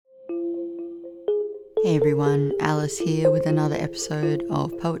Hey everyone, Alice here with another episode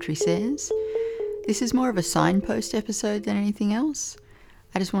of Poetry Says. This is more of a signpost episode than anything else.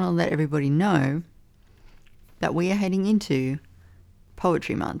 I just want to let everybody know that we are heading into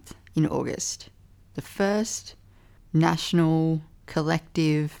Poetry Month in August. The first national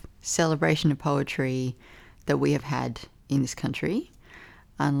collective celebration of poetry that we have had in this country.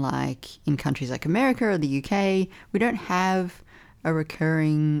 Unlike in countries like America or the UK, we don't have a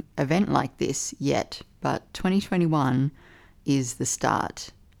recurring event like this yet, but 2021 is the start.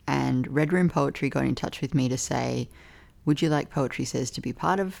 And Red Room Poetry got in touch with me to say, would you like Poetry Says to be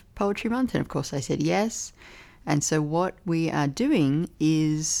part of Poetry Month? And of course I said yes. And so what we are doing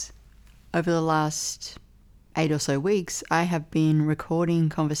is, over the last 8 or so weeks, I have been recording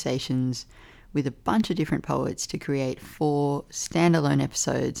conversations with a bunch of different poets to create 4 standalone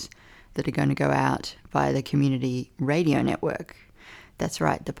episodes that are going to go out via the Community Radio Network. That's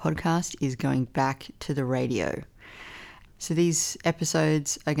right, the podcast is going back to the radio. So these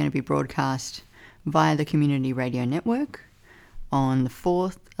episodes are going to be broadcast via the Community Radio Network on the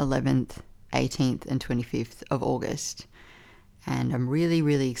 4th, 11th, 18th and 25th of August. And I'm really,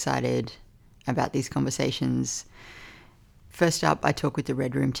 really excited about these conversations. First up, I talk with the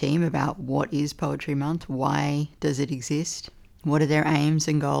Red Room team about what is Poetry Month, why does it exist, what are their aims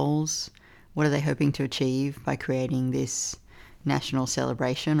and goals, what are they hoping to achieve by creating this national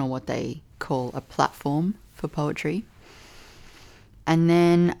celebration, or what they call a platform for poetry. And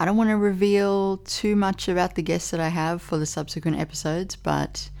then I don't want to reveal too much about the guests that I have for the subsequent episodes,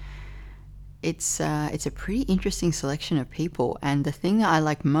 but it's a pretty interesting selection of people. And the thing that I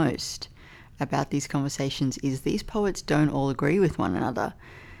like most about these conversations is these poets don't all agree with one another.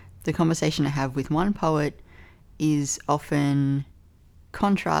 The conversation I have with one poet is often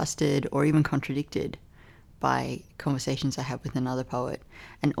contrasted or even contradicted by conversations I have with another poet.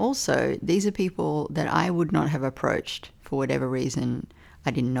 And also, these are people that I would not have approached for whatever reason.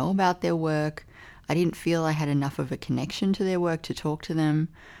 I didn't know about their work. I didn't feel I had enough of a connection to their work to talk to them,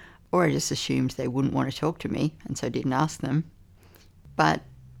 or I just assumed they wouldn't want to talk to me, and so didn't ask them. But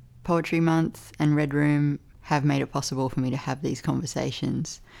Poetry Month and Red Room have made it possible for me to have these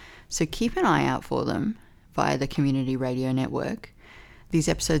conversations. So keep an eye out for them via the Community Radio Network. These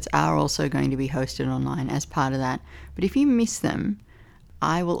episodes are also going to be hosted online as part of that. But if you miss them,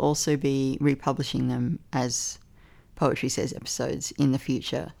 I will also be republishing them as Poetry Says episodes in the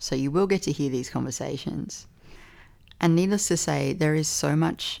future. So you will get to hear these conversations. And needless to say, there is so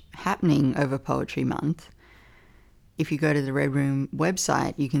much happening over Poetry Month. If you go to the Red Room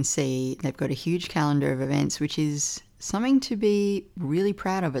website, you can see they've got a huge calendar of events, which is something to be really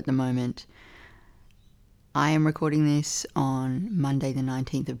proud of at the moment. I am recording this on Monday the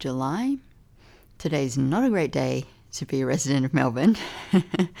 19th of July. Today's not a great day to be a resident of Melbourne.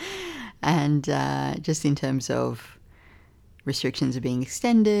 And just in terms of restrictions are being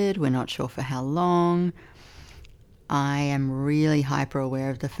extended, we're not sure for how long. I am really hyper aware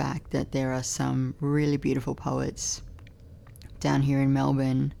of the fact that there are some really beautiful poets down here in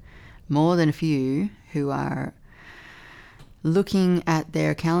Melbourne, more than a few, who are looking at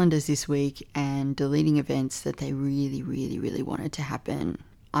their calendars this week and deleting events that they really, really, really wanted to happen.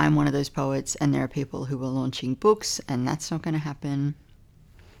 I'm one of those poets, and there are people who are launching books, and that's not going to happen.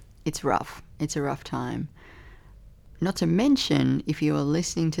 It's rough. It's a rough time. Not to mention, if you are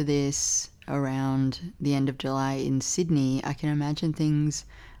listening to this around the end of July in Sydney, I can imagine things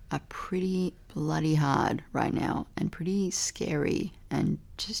are pretty bloody hard right now and pretty scary and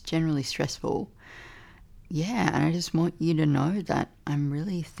just generally stressful. Yeah, and I just want you to know that I'm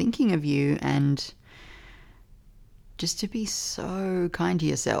really thinking of you, and just to be so kind to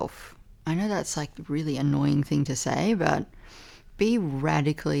yourself. I know that's like a really annoying thing to say, but be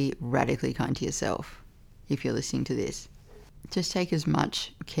radically, radically kind to yourself if you're listening to this. Just take as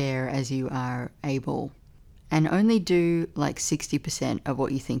much care as you are able, and only do like 60% of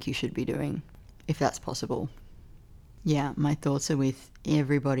what you think you should be doing, if that's possible. Yeah, my thoughts are with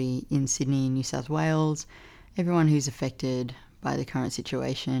everybody in Sydney and New South Wales, everyone who's affected by the current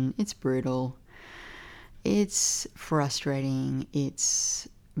situation. It's brutal. It's frustrating. It's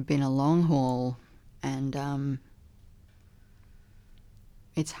been a long haul, and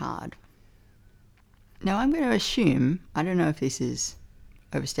it's hard. Now, I'm going to assume, I don't know if this is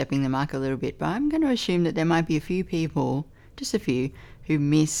overstepping the mark a little bit, but I'm going to assume that there might be a few people, just a few, who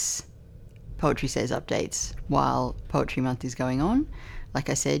miss Poetry Says updates while Poetry Month is going on. Like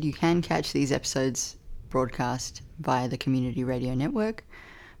I said, you can catch these episodes broadcast via the Community Radio Network,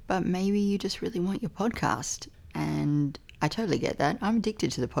 but maybe you just really want your podcast, and I totally get that. I'm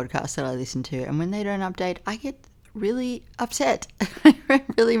addicted to the podcasts that I listen to, and when they don't update, I get really upset. I'm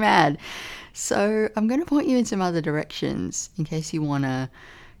really mad. So I'm going to point you in some other directions in case you want a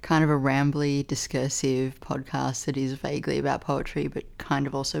kind of a rambly, discursive podcast that is vaguely about poetry but kind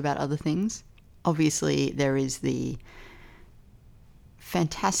of also about other things. Obviously, there is the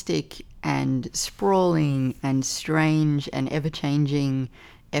fantastic and sprawling and strange and ever-changing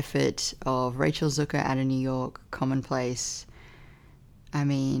effort of Rachel Zucker out of New York, Commonplace. I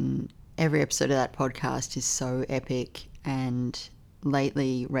mean, every episode of that podcast is so epic, and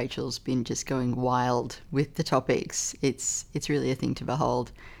lately Rachel's been just going wild with the topics. It's really a thing to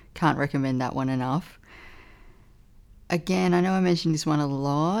behold. Can't recommend that one enough. Again, I know I mentioned this one a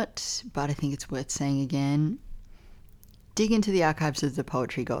lot, but I think it's worth saying again. Dig into the archives of the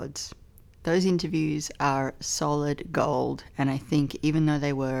Poetry Gods. Those interviews are solid gold, and I think even though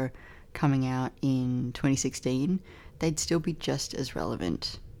they were coming out in 2016, they'd still be just as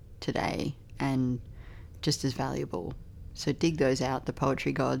relevant today and just as valuable. So dig those out, the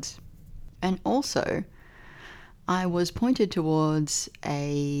Poetry Gods. And also, I was pointed towards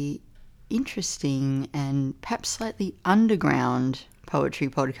a interesting and perhaps slightly underground poetry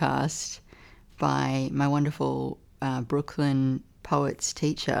podcast by my wonderful Brooklyn poets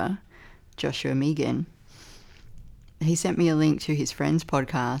teacher, Joshua Megan. He sent me a link to his friend's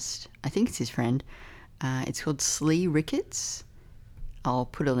podcast. I think it's his friend. It's called Slee Ricketts. I'll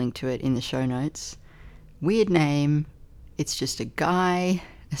put a link to it in the show notes. Weird name. It's just a guy,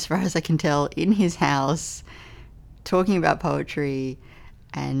 as far as I can tell, in his house talking about poetry,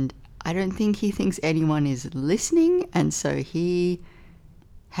 and I don't think he thinks anyone is listening, and so he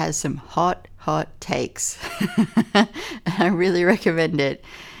has some hot takes. And I really recommend it.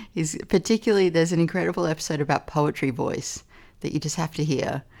 Particularly, there's an incredible episode about poetry voice that you just have to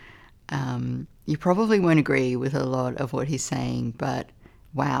hear. You probably won't agree with a lot of what he's saying, but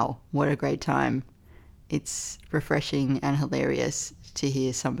wow, what a great time. It's refreshing and hilarious to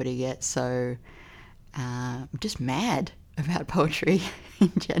hear somebody get so just mad about poetry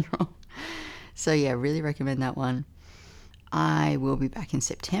in general. So yeah, really recommend that one. I will be back in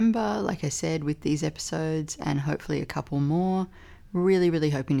September, like I said, with these episodes and hopefully a couple more. Really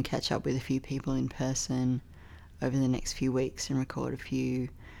hoping to catch up with a few people in person over the next few weeks and record a few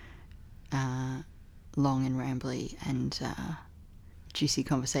long and rambly and juicy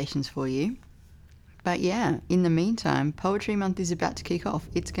conversations for you. But yeah, in the meantime, Poetry Month is about to kick off.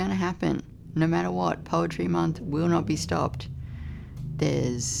 It's going to happen. No matter what, Poetry Month will not be stopped.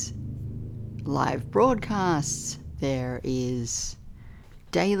 There's live broadcasts. There is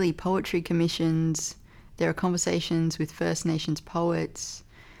daily poetry commissions. There are conversations with First Nations poets.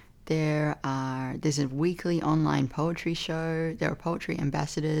 There's a weekly online poetry show. There are poetry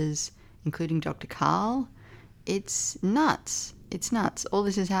ambassadors, including Dr. Carl. It's nuts. It's nuts. All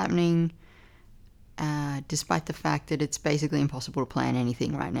this is happening despite the fact that it's basically impossible to plan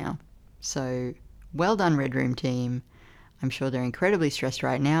anything right now. So, well done, Red Room team. I'm sure they're incredibly stressed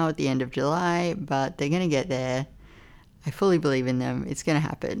right now at the end of July, but they're going to get there. I fully believe in them. It's going to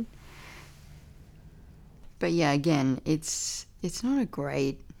happen. But yeah, again, it's not a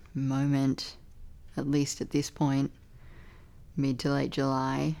great moment, at least at this point, mid to late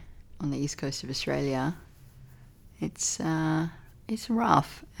July on the east coast of Australia. It's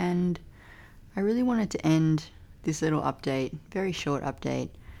rough, and I really wanted to end this little update, very short update,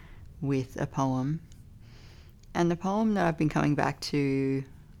 with a poem. And the poem that I've been coming back to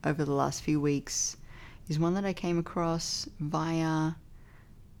over the last few weeks is one that I came across via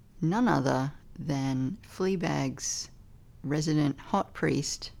none other than Fleabag's resident hot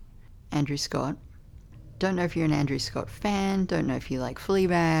priest, Andrew Scott. Don't know if you're an Andrew Scott fan, don't know if you like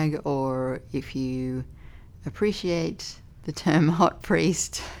Fleabag, or if you appreciate the term hot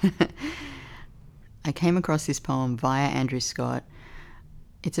priest. I came across this poem via Andrew Scott.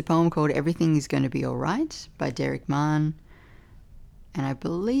 It's a poem called Everything Is Going to Be Alright by Derek Mann. And I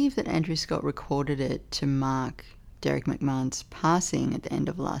believe that Andrew Scott recorded it to mark Derek McMahon's passing at the end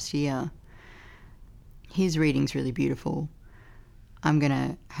of last year. His reading's really beautiful. I'm going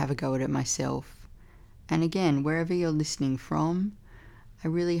to have a go at it myself. And again, wherever you're listening from, I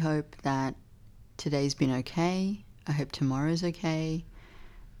really hope that today's been okay. I hope tomorrow's okay.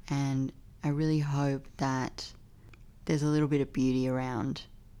 And I really hope that there's a little bit of beauty around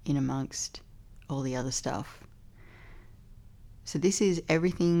in amongst all the other stuff. So this is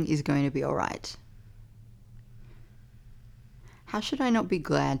Everything Is Going to Be Alright. How should I not be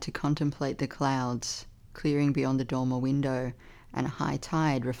glad to contemplate the clouds clearing beyond the dormer window and a high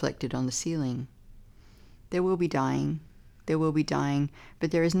tide reflected on the ceiling? There will be dying,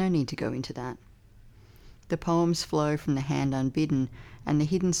 but there is no need to go into that. The poems flow from the hand unbidden, and the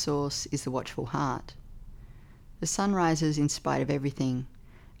hidden source is the watchful heart. The sun rises in spite of everything,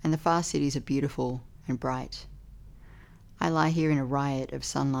 and the far cities are beautiful and bright. I lie here in a riot of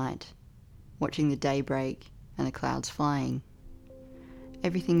sunlight, watching the day break and the clouds flying.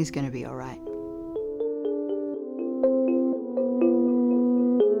 Everything is going to be alright.